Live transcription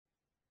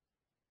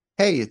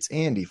Hey, it's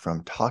Andy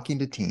from Talking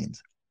to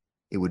Teens.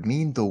 It would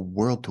mean the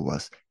world to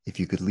us if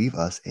you could leave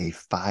us a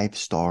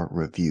 5-star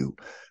review.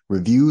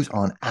 Reviews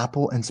on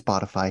Apple and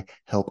Spotify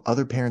help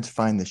other parents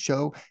find the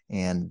show,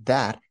 and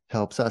that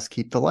helps us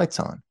keep the lights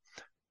on.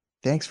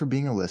 Thanks for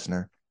being a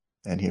listener,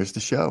 and here's the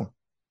show.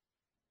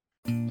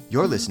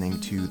 You're listening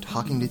to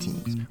Talking to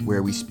Teens,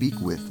 where we speak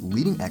with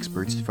leading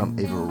experts from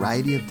a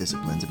variety of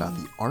disciplines about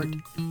the art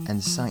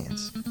and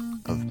science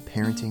of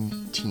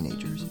parenting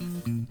teenagers.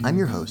 I'm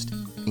your host,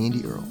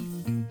 Andy Earle.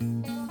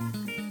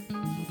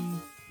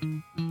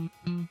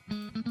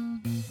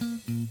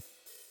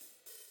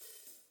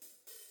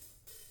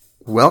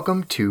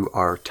 Welcome to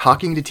our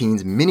Talking to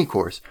Teens mini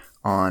course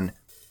on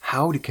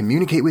how to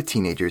communicate with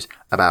teenagers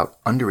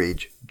about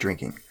underage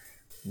drinking.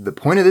 The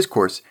point of this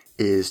course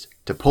is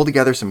to pull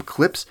together some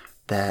clips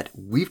that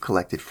we've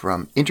collected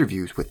from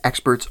interviews with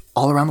experts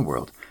all around the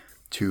world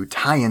to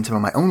tie in some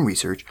of my own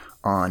research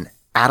on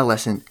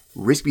adolescent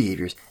risk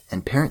behaviors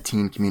and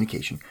parent-teen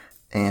communication,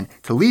 and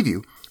to leave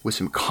you with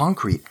some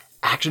concrete,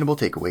 actionable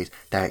takeaways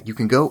that you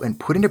can go and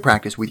put into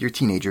practice with your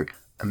teenager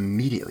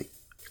immediately.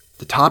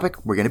 The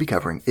topic we're going to be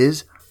covering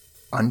is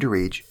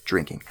underage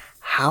drinking.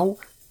 How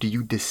do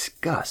you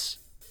discuss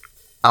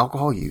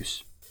alcohol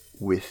use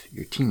with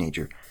your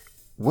teenager?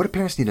 What do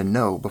parents need to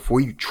know before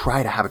you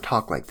try to have a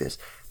talk like this?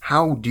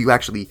 How do you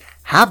actually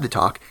have the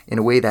talk in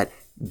a way that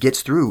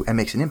gets through and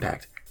makes an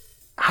impact?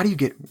 How do you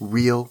get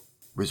real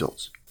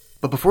results?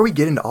 But before we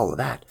get into all of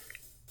that,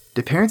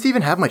 do parents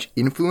even have much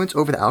influence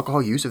over the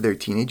alcohol use of their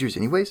teenagers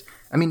anyways?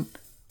 I mean,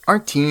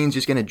 aren't teens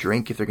just going to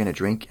drink if they're going to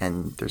drink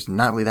and there's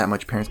not really that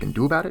much parents can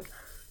do about it?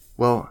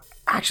 Well,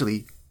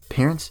 actually,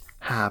 parents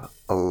have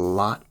a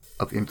lot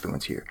of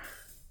influence here.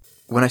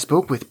 When I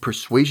spoke with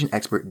persuasion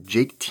expert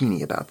Jake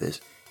Teeney about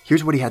this,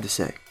 here's what he had to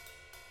say.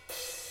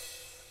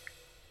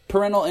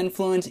 Parental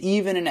influence,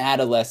 even in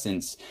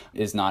adolescence,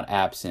 is not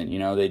absent.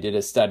 They did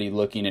a study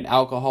looking at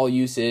alcohol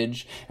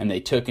usage, and they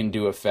took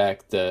into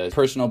effect the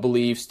personal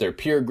beliefs, their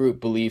peer group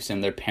beliefs,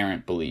 and their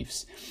parent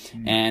beliefs.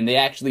 And they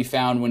actually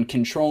found when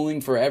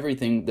controlling for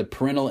everything, the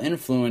parental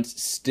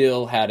influence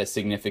still had a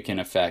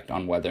significant effect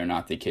on whether or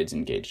not the kids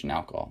engaged in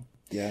alcohol.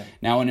 Yeah.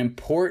 Now, an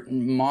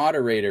important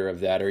moderator of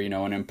that, or,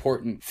 an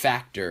important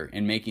factor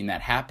in making that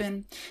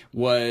happen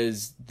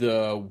was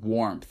the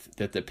warmth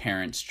that the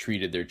parents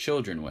treated their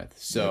children with.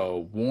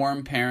 So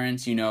warm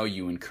parents,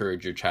 you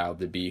encourage your child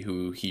to be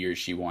who he or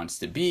she wants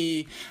to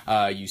be.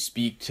 You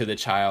speak to the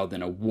child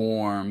in a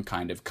warm,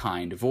 kind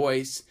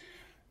voice.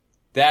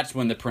 That's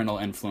when the parental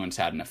influence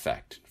had an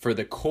effect. For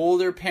the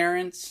colder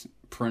parents,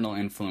 parental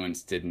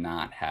influence did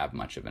not have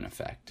much of an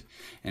effect.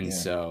 And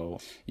so,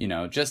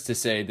 just to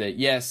say that,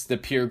 yes, the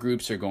peer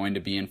groups are going to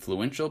be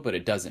influential, but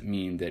it doesn't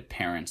mean that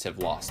parents have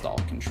lost all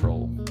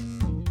control.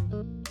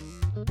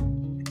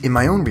 In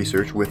my own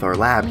research with our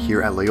lab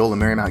here at Loyola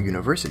Marymount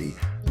University,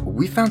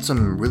 we found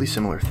some really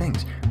similar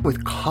things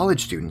with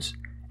college students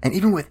and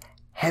even with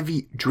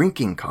heavy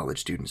drinking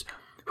college students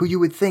who you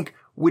would think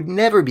would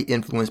never be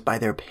influenced by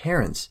their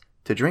parents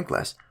to drink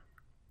less.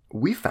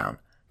 We found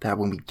that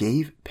when we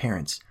gave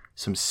parents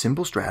some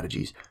simple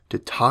strategies to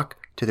talk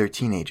to their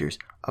teenagers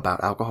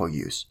about alcohol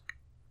use,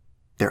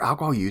 their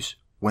alcohol use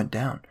went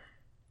down.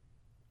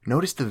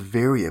 Notice the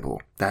variable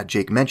that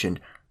Jake mentioned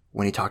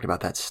when he talked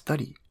about that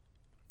study.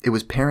 It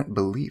was parent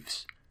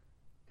beliefs.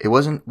 It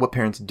wasn't what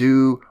parents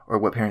do or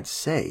what parents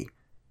say.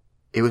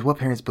 It was what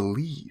parents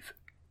believe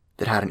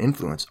that had an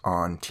influence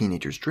on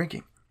teenagers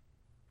drinking.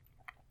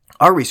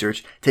 Our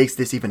research takes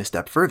this even a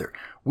step further.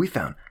 We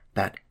found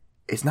that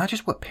it's not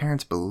just what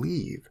parents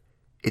believe,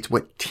 it's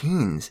what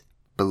teens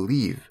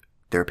believe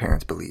their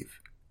parents believe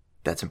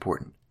that's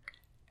important.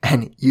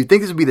 And you'd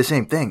think this would be the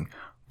same thing,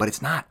 but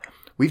it's not.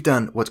 We've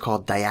done what's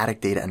called dyadic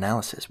data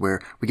analysis,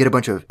 where we get a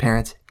bunch of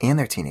parents and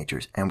their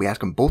teenagers, and we ask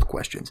them both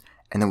questions,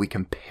 and then we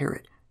compare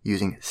it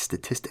using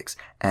statistics.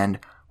 And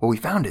what we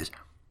found is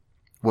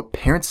what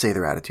parents say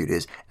their attitude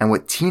is, and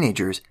what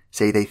teenagers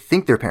say they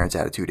think their parents'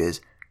 attitude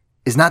is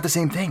not the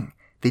same thing.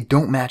 They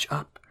don't match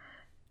up.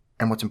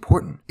 And what's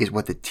important is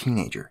what the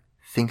teenager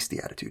thinks the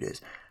attitude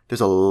is. There's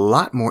a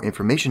lot more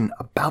information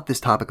about this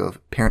topic of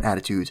parent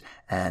attitudes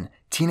and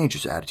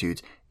teenagers'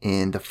 attitudes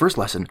in the first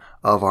lesson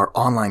of our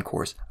online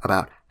course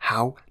about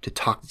how to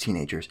talk to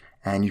teenagers,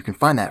 and you can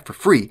find that for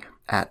free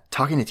at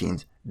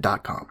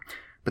talkingtoteens.com.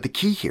 But the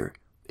key here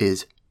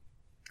is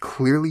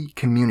clearly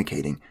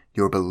communicating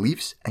your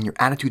beliefs and your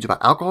attitudes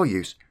about alcohol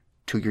use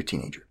to your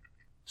teenager.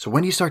 So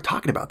when do you start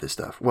talking about this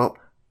stuff? Well,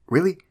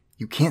 really,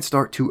 you can't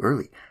start too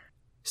early.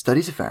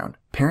 Studies have found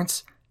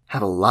parents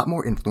have a lot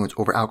more influence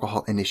over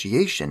alcohol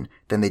initiation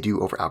than they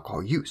do over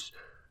alcohol use.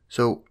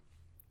 So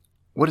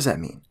what does that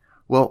mean?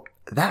 Well,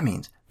 that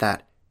means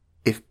that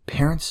if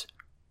parents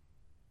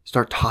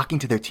start talking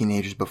to their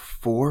teenagers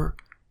before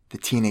the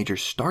teenager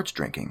starts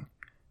drinking,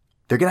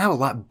 they're going to have a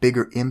lot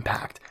bigger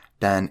impact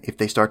than if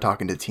they start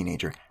talking to the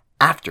teenager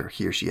after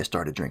he or she has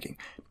started drinking.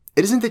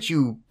 It isn't that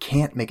you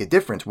can't make a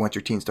difference once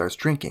your teen starts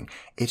drinking.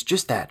 It's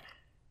just that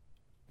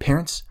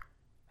parents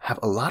have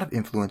a lot of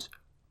influence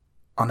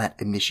on that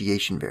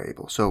initiation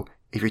variable. So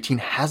if your teen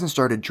hasn't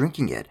started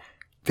drinking yet,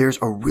 there's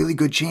a really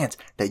good chance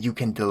that you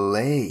can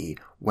delay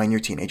when your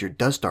teenager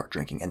does start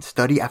drinking. And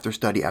study after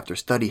study after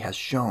study has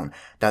shown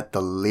that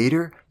the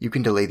later you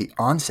can delay the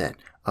onset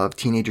of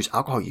teenagers'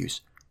 alcohol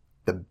use,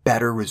 the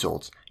better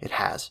results it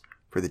has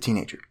for the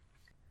teenager.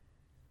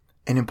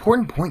 An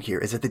important point here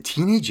is that the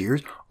teenage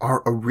years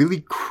are a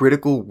really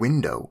critical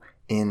window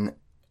in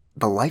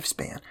the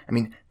lifespan. I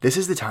mean, this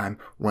is the time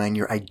when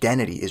your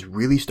identity is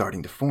really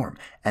starting to form.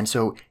 And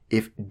so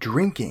if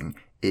drinking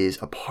is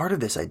a part of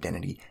this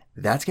identity,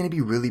 that's going to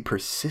be really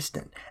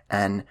persistent.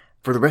 And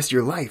for the rest of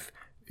your life,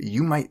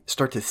 you might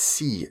start to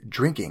see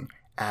drinking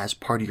as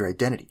part of your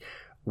identity.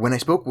 When I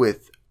spoke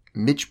with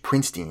Mitch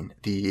Prinstein,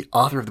 the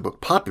author of the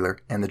book Popular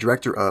and the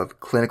director of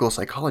clinical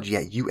psychology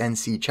at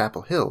UNC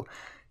Chapel Hill,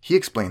 he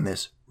explained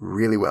this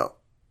really well.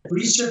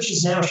 Research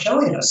is now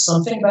showing us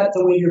something about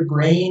the way your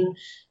brain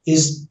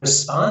is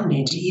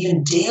responding to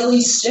even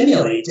daily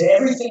stimuli, to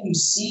everything you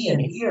see and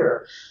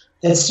hear,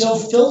 that's still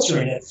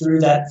filtering it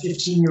through that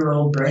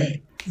 15-year-old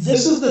brain.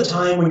 This is the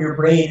time when your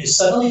brain is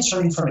suddenly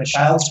turning from a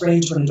child's brain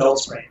to an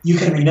adult's brain. You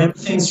can remember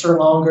things for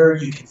longer.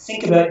 You can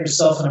think about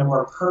yourself in a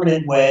more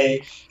permanent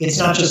way. It's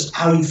not just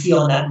how you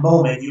feel in that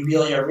moment. You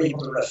really are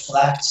able to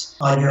reflect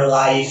on your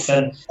life.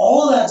 And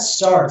all of that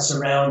starts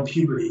around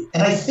puberty.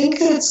 And I think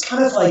that it's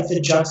kind of like the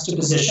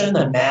juxtaposition,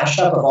 the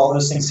mashup of all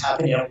those things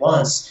happening at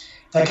once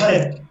that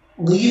kind of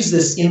leaves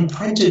this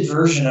imprinted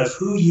version of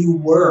who you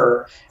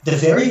were the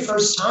very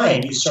first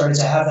time you started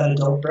to have that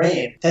adult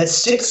brain that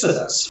sticks with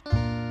us.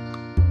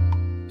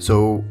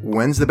 So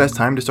when's the best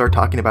time to start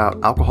talking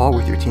about alcohol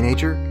with your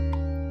teenager?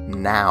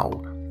 Now.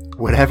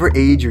 Whatever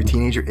age your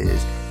teenager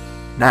is,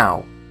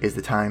 now is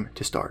the time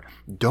to start.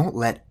 Don't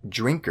let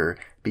drinker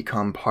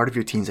become part of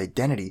your teen's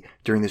identity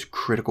during this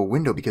critical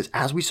window, because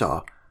as we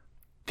saw,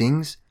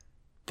 things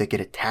that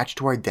get attached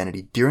to our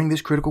identity during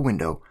this critical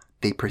window,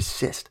 they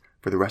persist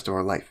for the rest of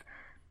our life.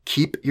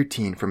 Keep your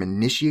teen from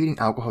initiating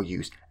alcohol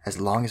use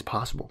as long as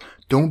possible.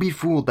 Don't be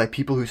fooled by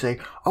people who say,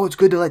 oh, it's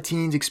good to let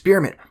teens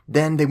experiment.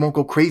 Then they won't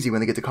go crazy when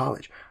they get to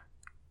college.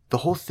 The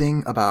whole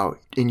thing about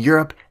in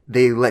Europe,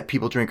 they let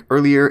people drink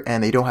earlier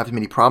and they don't have as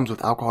many problems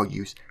with alcohol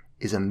use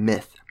is a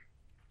myth.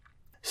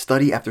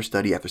 Study after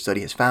study after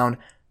study has found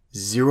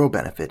zero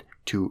benefit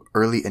to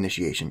early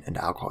initiation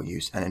into alcohol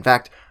use. And in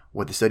fact,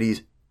 what the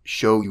studies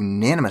show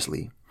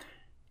unanimously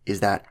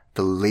is that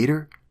the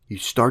later you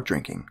start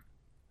drinking,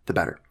 the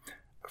better.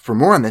 For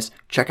more on this,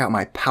 check out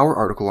my Power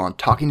article on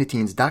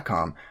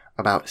talkingtoteens.com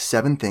about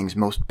 7 things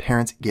most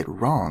parents get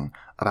wrong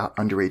about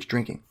underage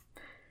drinking.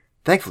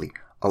 Thankfully,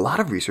 a lot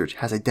of research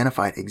has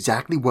identified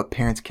exactly what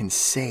parents can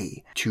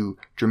say to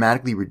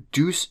dramatically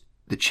reduce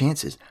the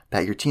chances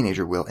that your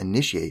teenager will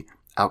initiate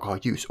alcohol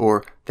use,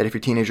 or that if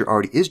your teenager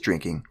already is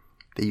drinking,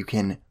 that you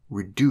can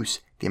reduce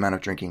the amount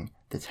of drinking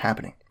that's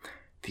happening.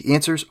 The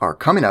answers are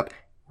coming up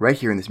right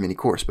here in this mini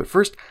course. But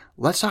first,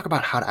 let's talk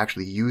about how to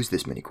actually use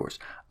this mini course.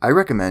 I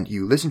recommend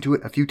you listen to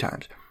it a few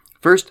times.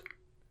 First,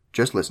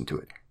 just listen to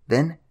it.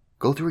 Then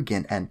go through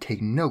again and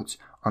take notes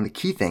on the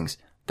key things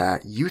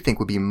that you think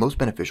would be most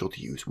beneficial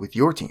to use with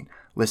your teen.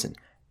 Listen,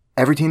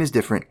 every teen is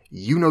different.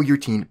 You know your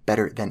teen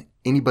better than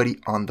anybody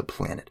on the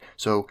planet.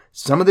 So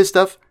some of this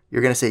stuff,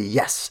 you're going to say,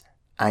 yes,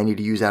 I need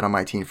to use that on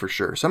my teen for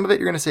sure. Some of it,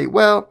 you're going to say,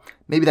 well,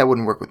 maybe that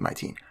wouldn't work with my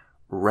teen.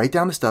 Write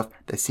down the stuff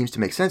that seems to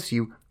make sense to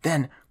you,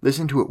 then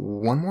listen to it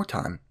one more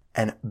time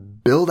and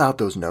build out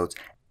those notes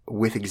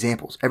with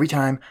examples. Every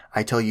time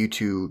I tell you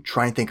to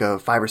try and think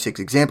of 5 or 6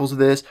 examples of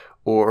this,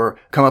 or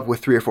come up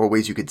with 3 or 4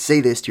 ways you could say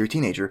this to your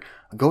teenager,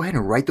 go ahead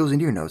and write those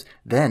into your notes.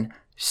 Then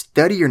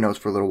study your notes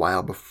for a little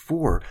while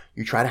before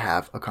you try to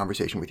have a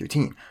conversation with your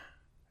teen.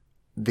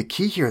 The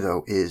key here,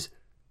 though, is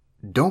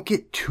don't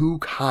get too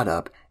caught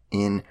up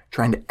in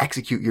trying to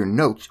execute your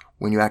notes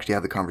when you actually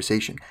have the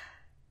conversation.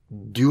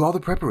 Do all the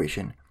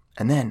preparation,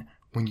 and then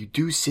when you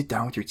do sit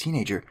down with your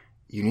teenager,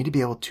 you need to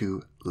be able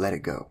to let it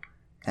go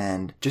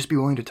and just be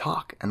willing to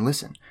talk and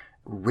listen.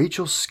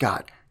 Rachel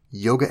Scott,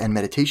 yoga and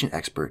meditation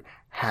expert,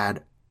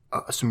 had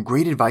some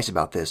great advice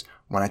about this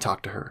when I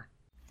talked to her.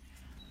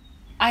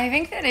 I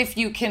think that if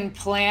you can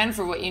plan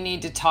for what you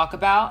need to talk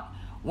about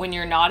when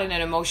you're not in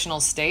an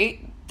emotional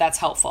state, that's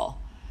helpful.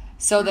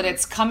 So that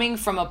it's coming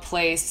from a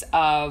place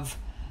of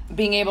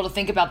being able to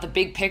think about the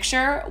big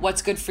picture,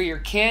 what's good for your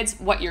kids,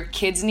 what your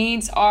kids'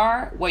 needs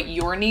are, what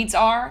your needs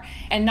are,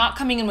 and not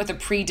coming in with a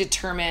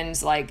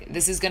predetermined, like,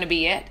 this is going to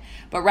be it,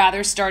 but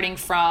rather starting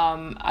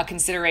from a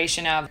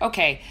consideration of,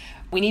 okay,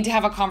 we need to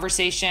have a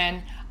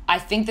conversation. I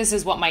think this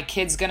is what my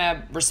kid's going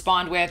to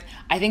respond with.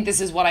 I think this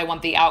is what I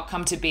want the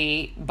outcome to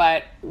be,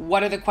 but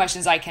what are the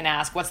questions I can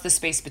ask? What's the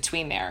space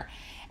between there?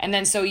 And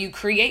then so you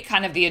create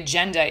kind of the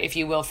agenda, if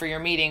you will, for your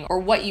meeting, or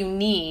what you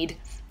need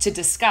to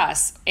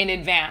discuss in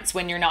advance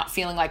when you're not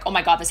feeling like, oh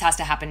my God, this has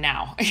to happen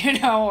now,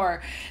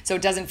 or so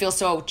it doesn't feel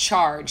so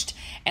charged.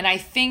 And I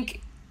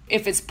think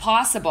if it's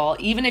possible,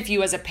 even if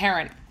you as a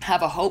parent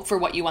have a hope for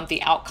what you want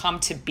the outcome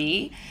to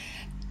be,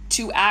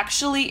 to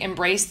actually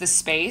embrace the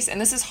space, and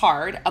this is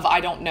hard, of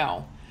I don't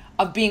know,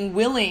 of being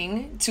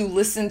willing to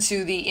listen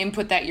to the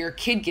input that your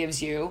kid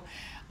gives you,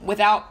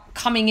 without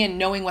coming in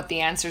knowing what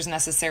the answer is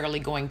necessarily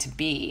going to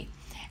be,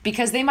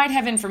 because they might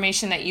have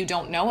information that you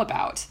don't know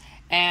about.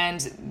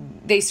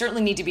 And they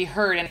certainly need to be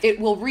heard. And it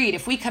will read.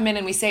 If we come in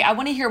and we say, I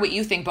want to hear what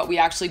you think, but we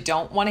actually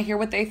don't want to hear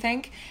what they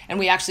think, and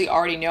we actually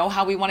already know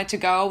how we want it to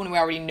go, and we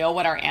already know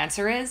what our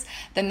answer is,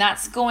 then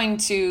that's going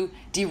to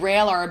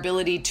derail our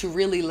ability to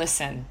really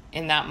listen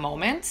in that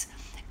moment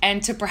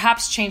and to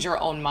perhaps change our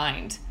own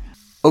mind.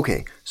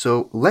 Okay,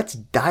 so let's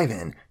dive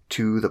in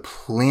to the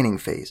planning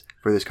phase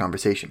for this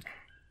conversation.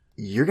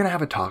 You're going to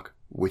have a talk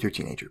with your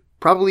teenager,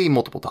 probably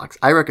multiple talks.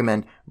 I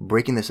recommend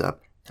breaking this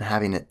up and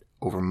having it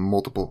over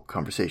multiple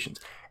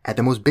conversations. At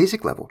the most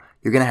basic level,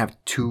 you're going to have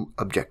two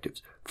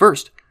objectives.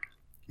 First,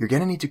 you're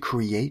going to need to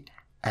create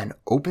an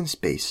open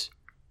space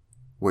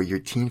where your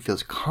teen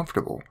feels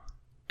comfortable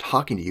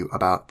talking to you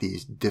about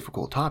these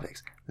difficult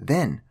topics.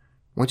 Then,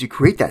 once you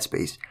create that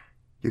space,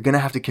 you're going to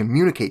have to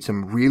communicate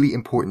some really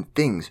important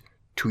things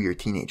to your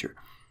teenager.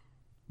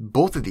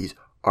 Both of these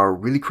are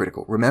really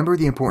critical. Remember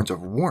the importance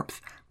of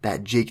warmth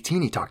that Jake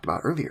Teeny talked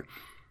about earlier.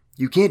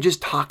 You can't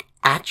just talk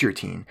at your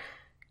teen.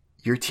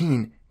 Your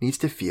teen needs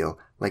to feel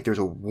like there's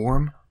a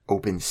warm,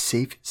 open,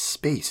 safe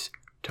space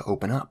to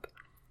open up.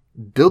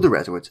 Bill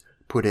Deresiewicz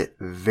put it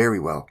very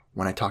well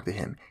when I talked to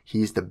him.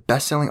 He's the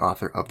best-selling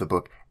author of the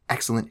book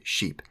Excellent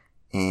Sheep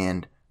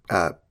and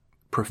a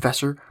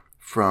professor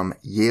from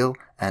Yale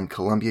and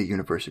Columbia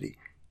University.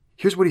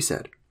 Here's what he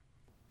said.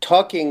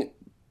 Talking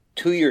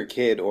to your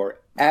kid or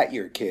at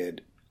your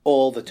kid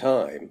all the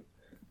time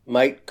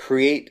might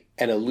create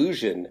an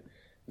illusion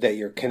that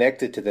you're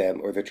connected to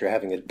them or that you're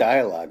having a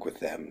dialogue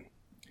with them.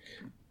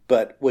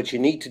 But what you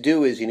need to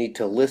do is you need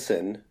to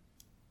listen.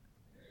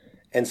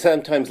 And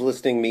sometimes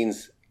listening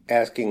means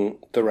asking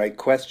the right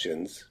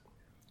questions.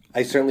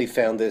 I certainly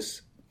found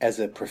this as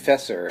a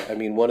professor.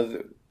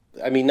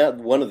 Not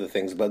one of the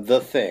things, but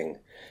the thing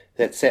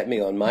that set me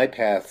on my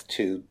path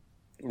to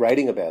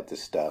writing about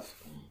this stuff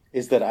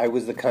is that I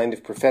was the kind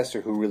of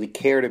professor who really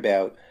cared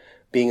about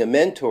being a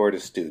mentor to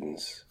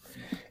students.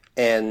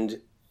 And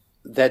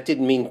that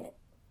didn't mean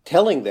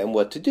telling them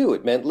what to do.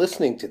 It meant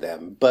listening to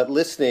them. But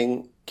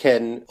listening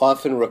can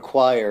often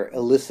require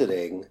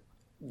eliciting,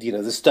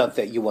 the stuff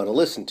that you want to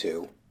listen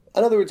to.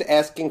 In other words,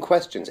 asking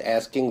questions,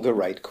 asking the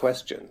right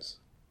questions.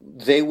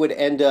 They would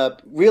end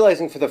up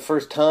realizing for the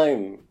first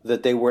time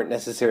that they weren't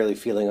necessarily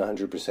feeling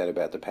 100%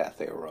 about the path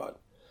they were on.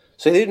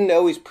 So they didn't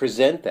always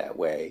present that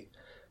way.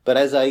 But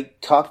as I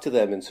talked to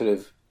them and sort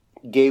of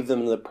gave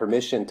them the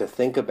permission to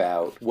think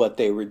about what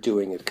they were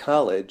doing at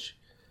college,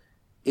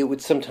 it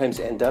would sometimes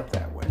end up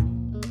that way.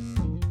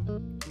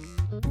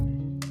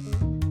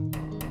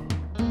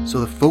 So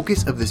the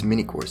focus of this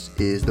mini course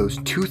is those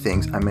two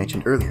things I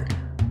mentioned earlier.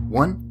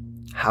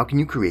 One, how can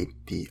you create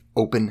the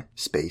open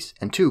space?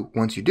 And two,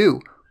 once you do,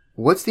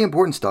 what's the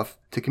important stuff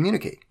to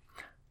communicate?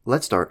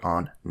 Let's start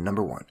on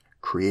number one,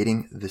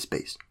 creating the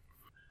space.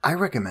 I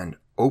recommend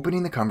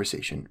opening the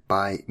conversation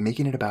by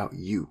making it about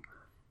you.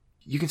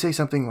 You can say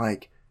something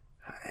like,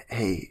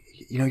 hey,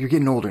 you're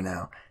getting older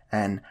now,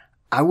 and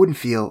I wouldn't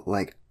feel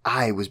like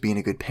I was being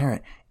a good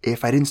parent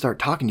if I didn't start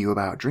talking to you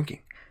about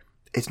drinking.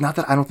 It's not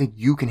that I don't think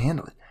you can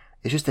handle it.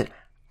 It's just that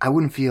I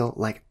wouldn't feel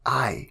like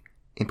I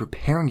am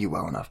preparing you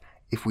well enough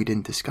if we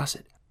didn't discuss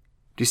it.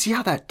 Do you see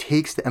how that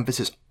takes the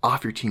emphasis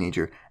off your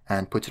teenager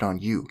and puts it on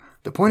you?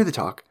 The point of the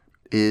talk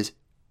is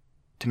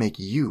to make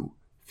you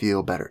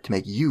feel better, to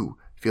make you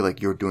feel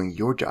like you're doing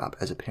your job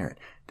as a parent.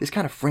 This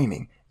kind of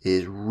framing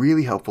is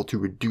really helpful to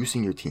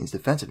reducing your teen's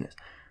defensiveness.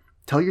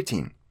 Tell your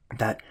teen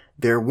that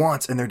their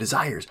wants and their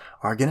desires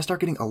are going to start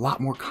getting a lot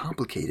more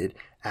complicated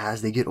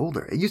as they get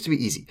older. It used to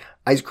be easy.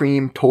 Ice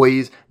cream,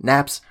 toys,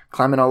 naps,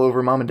 climbing all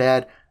over mom and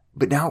dad.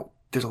 But now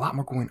there's a lot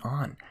more going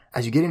on.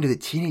 As you get into the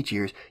teenage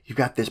years, you've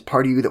got this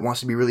part of you that wants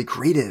to be really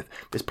creative,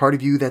 this part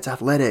of you that's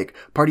athletic,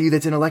 part of you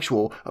that's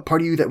intellectual, a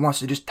part of you that wants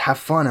to just have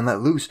fun and let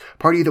loose,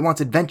 part of you that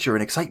wants adventure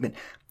and excitement.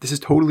 This is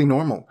totally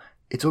normal.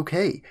 It's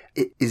okay.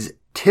 It is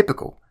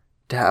typical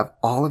to have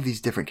all of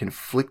these different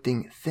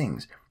conflicting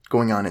things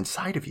going on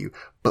inside of you,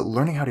 but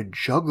learning how to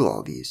juggle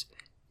all these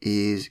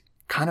is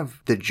kind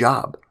of the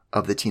job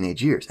of the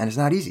teenage years. And it's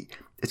not easy.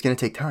 It's going to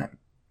take time.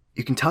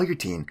 You can tell your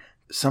teen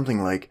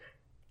something like,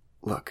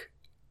 look,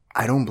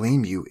 I don't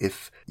blame you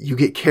if you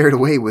get carried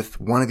away with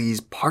one of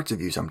these parts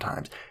of you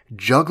sometimes.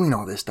 Juggling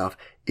all this stuff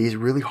is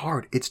really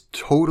hard. It's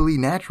totally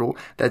natural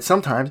that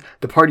sometimes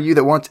the part of you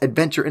that wants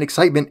adventure and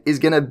excitement is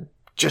going to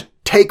just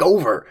take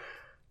over.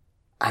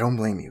 I don't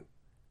blame you.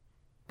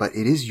 But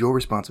it is your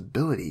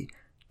responsibility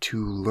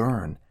to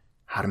learn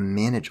how to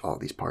manage all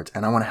these parts,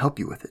 and I want to help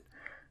you with it.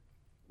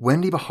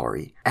 Wendy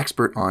Bahari,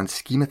 expert on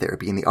schema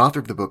therapy and the author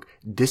of the book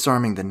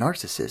Disarming the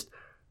Narcissist,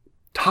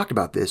 talked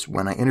about this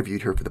when I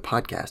interviewed her for the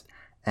podcast.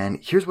 And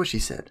here's what she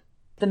said.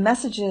 The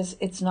message is,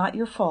 it's not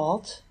your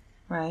fault,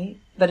 right?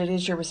 But it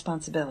is your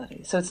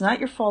responsibility. So it's not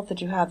your fault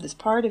that you have this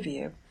part of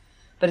you,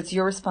 but it's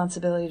your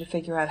responsibility to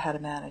figure out how to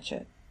manage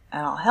it.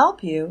 And I'll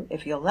help you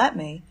if you'll let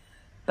me,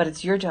 but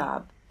it's your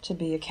job to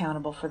be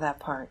accountable for that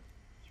part.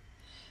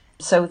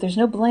 So there's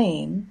no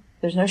blame,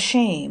 there's no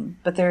shame,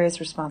 but there is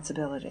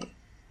responsibility.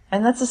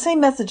 And that's the same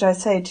message I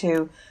say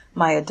to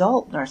my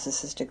adult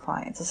narcissistic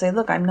clients. I say,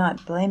 look, I'm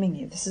not blaming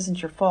you. This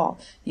isn't your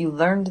fault. You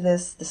learned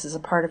this. This is a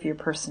part of your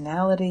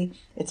personality.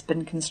 It's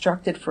been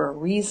constructed for a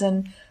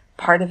reason.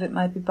 Part of it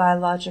might be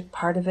biologic.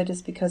 Part of it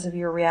is because of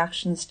your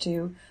reactions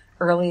to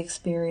early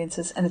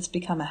experiences, and it's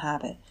become a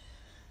habit.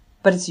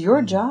 But it's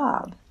your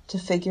job to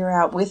figure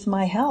out, with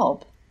my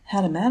help, how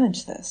to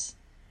manage this,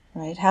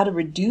 right? How to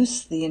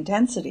reduce the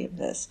intensity of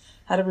this,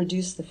 how to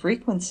reduce the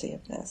frequency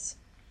of this.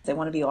 They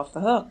want to be off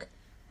the hook.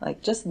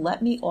 Like, just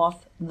let me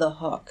off the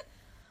hook.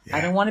 Yeah.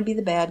 I don't want to be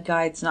the bad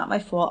guy. It's not my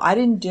fault. I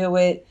didn't do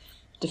it.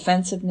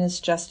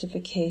 Defensiveness,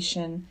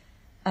 justification.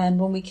 And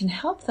when we can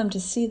help them to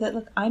see that,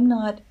 look, I'm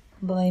not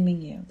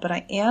blaming you, but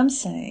I am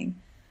saying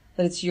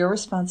that it's your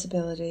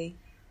responsibility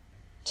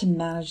to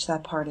manage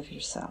that part of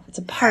yourself. It's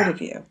a part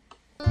of you.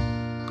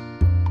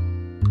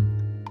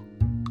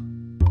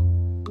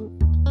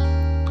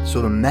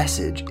 So the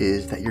message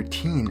is that your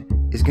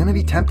teen is going to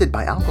be tempted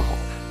by alcohol.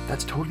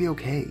 That's totally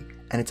okay,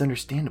 and it's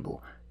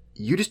understandable.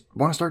 You just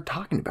want to start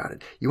talking about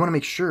it. You want to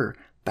make sure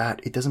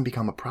that it doesn't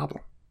become a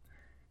problem.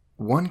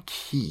 One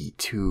key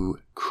to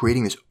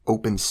creating this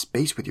open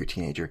space with your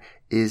teenager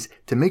is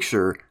to make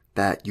sure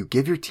that you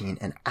give your teen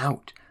an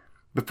out.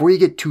 Before you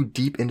get too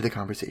deep into the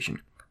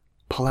conversation,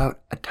 pull out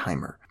a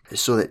timer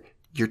so that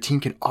your teen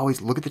can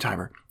always look at the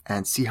timer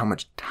and see how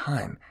much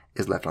time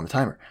is left on the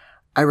timer.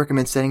 I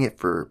recommend setting it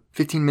for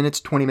 15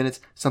 minutes, 20 minutes,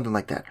 something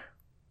like that.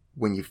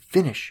 When you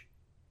finish,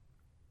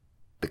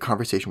 the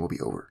conversation will be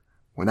over.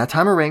 When that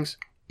timer rings,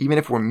 even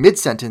if we're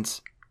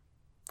mid-sentence,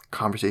 the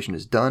conversation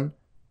is done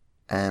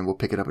and we'll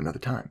pick it up another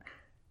time.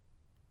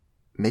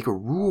 Make a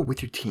rule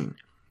with your teen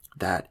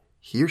that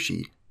he or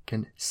she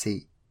can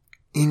say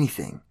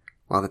anything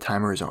while the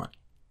timer is on.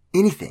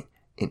 Anything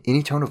in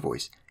any tone of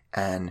voice,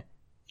 and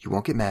you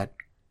won't get mad,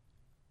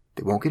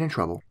 they won't get in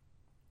trouble,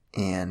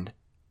 and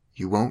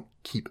you won't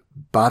keep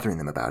bothering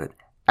them about it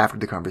after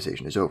the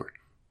conversation is over.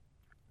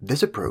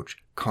 This approach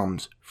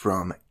comes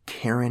from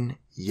Karen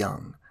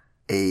Young,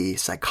 a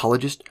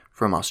psychologist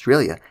from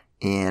Australia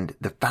and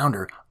the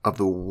founder of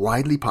the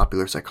widely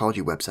popular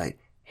psychology website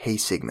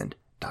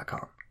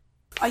HeySigmund.com.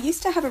 I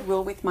used to have a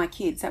rule with my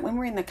kids that when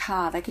we're in the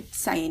car, they could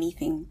say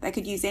anything. They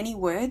could use any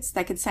words.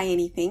 They could say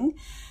anything.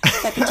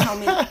 They could tell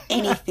me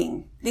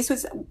anything. This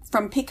was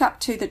from pickup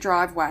to the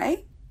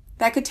driveway.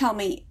 They could tell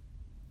me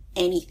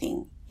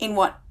anything in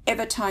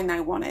whatever tone they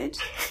wanted.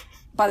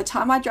 By the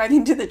time I drove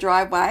into the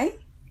driveway,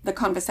 the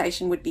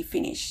conversation would be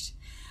finished.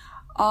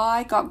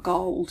 I got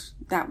gold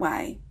that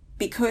way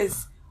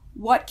because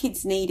what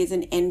kids need is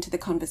an end to the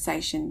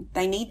conversation.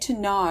 They need to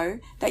know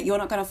that you're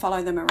not going to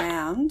follow them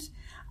around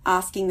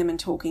asking them and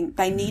talking.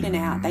 They need an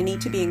out. They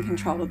need to be in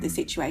control of the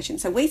situation.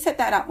 So we set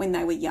that up when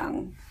they were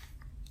young.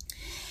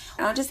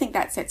 And I just think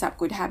that sets up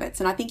good habits.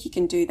 And I think you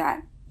can do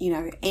that,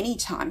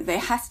 anytime. There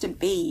has to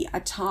be a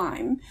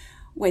time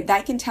where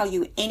they can tell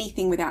you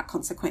anything without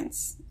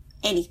consequence.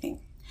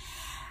 Anything.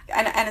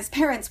 And as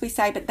parents, we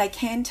say, but they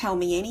can tell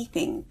me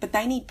anything, but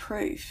they need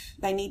proof.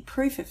 They need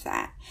proof of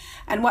that.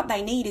 And what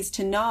they need is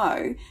to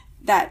know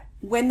that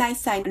when they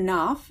say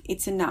enough,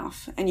 it's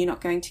enough, and you're not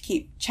going to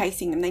keep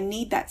chasing them. They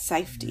need that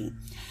safety.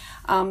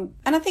 And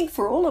I think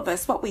for all of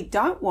us, what we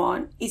don't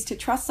want is to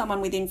trust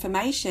someone with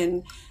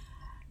information,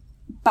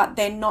 but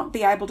then not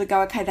be able to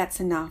go, okay,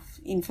 that's enough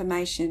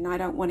information. I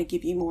don't want to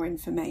give you more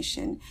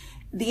information.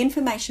 The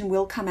information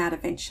will come out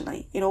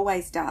eventually. It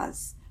always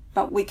does.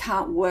 But we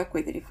can't work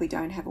with it if we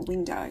don't have a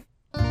window.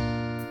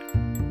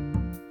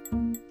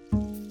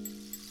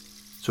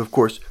 So, of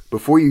course,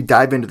 before you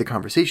dive into the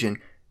conversation,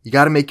 you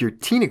got to make your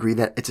teen agree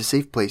that it's a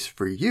safe place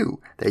for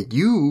you, that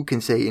you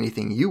can say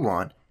anything you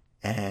want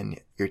and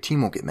your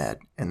teen won't get mad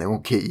and they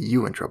won't get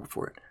you in trouble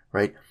for it,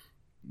 right?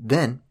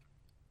 Then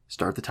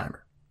start the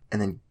timer and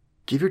then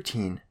give your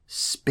teen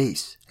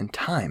space and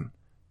time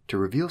to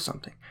reveal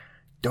something.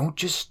 Don't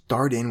just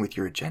start in with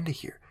your agenda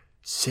here.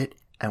 Sit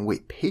and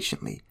wait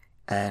patiently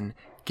and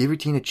give your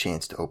teen a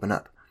chance to open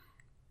up.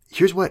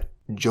 Here's what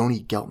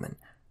Joni Geltman,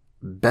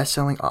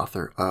 best-selling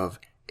author of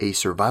A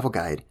Survival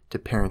Guide to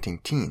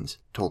Parenting Teens,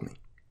 told me.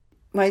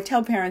 What I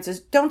tell parents is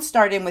don't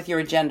start in with your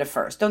agenda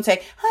first. Don't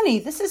say, honey,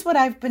 this is what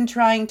I've been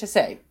trying to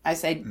say. I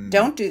say,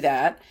 don't do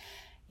that.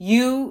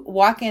 You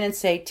walk in and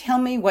say, tell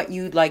me what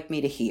you'd like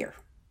me to hear.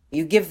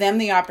 You give them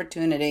the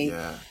opportunity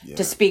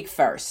to speak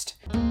first.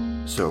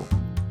 So,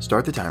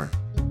 start the timer,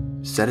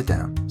 set it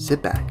down,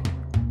 sit back.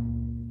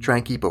 Try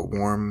and keep a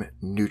warm,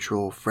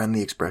 neutral,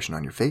 friendly expression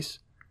on your face,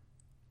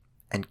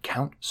 and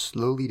count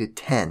slowly to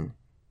 10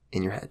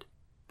 in your head.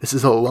 This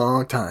is a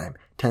long time.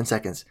 10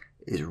 seconds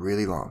is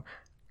really long.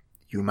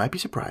 You might be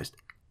surprised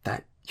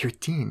that your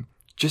teen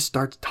just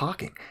starts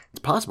talking. It's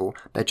possible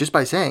that just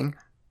by saying,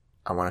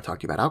 I want to talk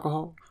to you about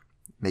alcohol,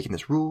 making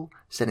this rule,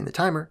 setting the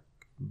timer,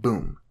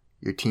 boom,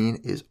 your teen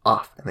is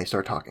off and they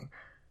start talking.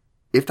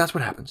 If that's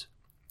what happens,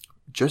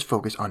 just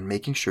focus on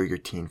making sure your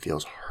teen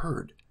feels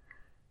heard.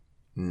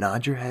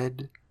 Nod your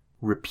head,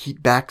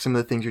 repeat back some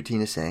of the things your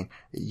teen is saying,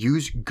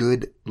 use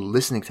good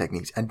listening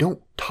techniques, and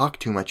don't talk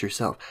too much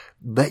yourself.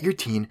 Let your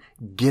teen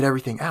get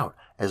everything out.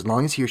 as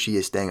long as he or she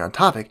is staying on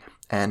topic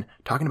and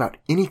talking about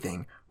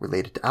anything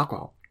related to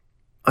alcohol.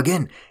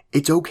 Again,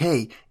 it's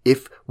okay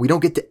if we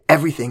don't get to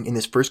everything in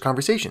this first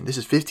conversation. This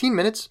is 15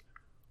 minutes,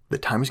 the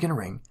timer's going to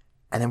ring,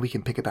 and then we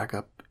can pick it back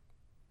up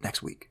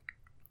next week,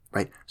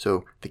 right?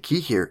 So the key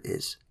here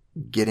is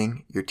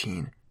getting your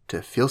teen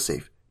to feel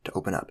safe, to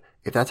open up.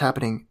 If that's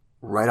happening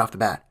right off the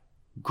bat,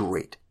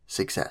 great,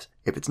 success.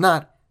 If it's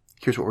not,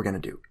 here's what we're going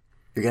to do.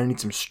 You're going to need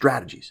some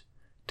strategies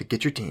to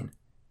get your teen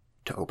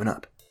to open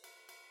up.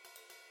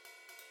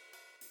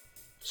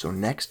 So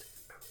next,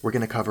 we're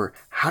going to cover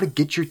how to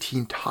get your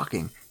teen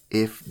talking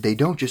if they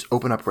don't just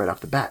open up right off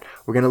the bat.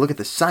 We're going to look at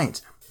the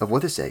science of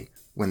what to say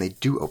when they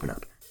do open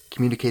up,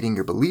 communicating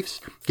your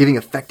beliefs, giving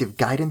effective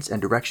guidance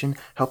and direction,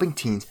 helping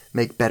teens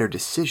make better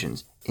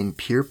decisions in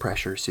peer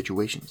pressure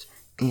situations.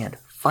 And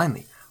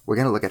finally, we're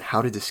going to look at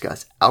how to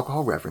discuss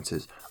alcohol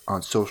references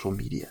on social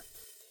media.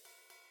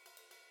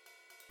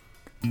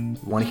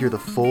 Want to hear the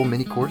full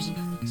mini course?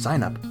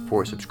 Sign up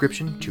for a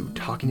subscription to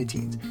Talking to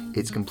Teens.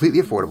 It's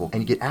completely affordable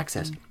and you get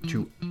access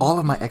to all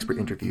of my expert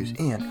interviews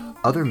and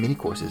other mini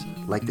courses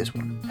like this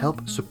one.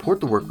 Help support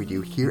the work we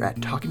do here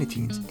at Talking to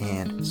Teens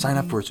and sign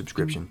up for a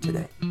subscription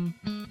today.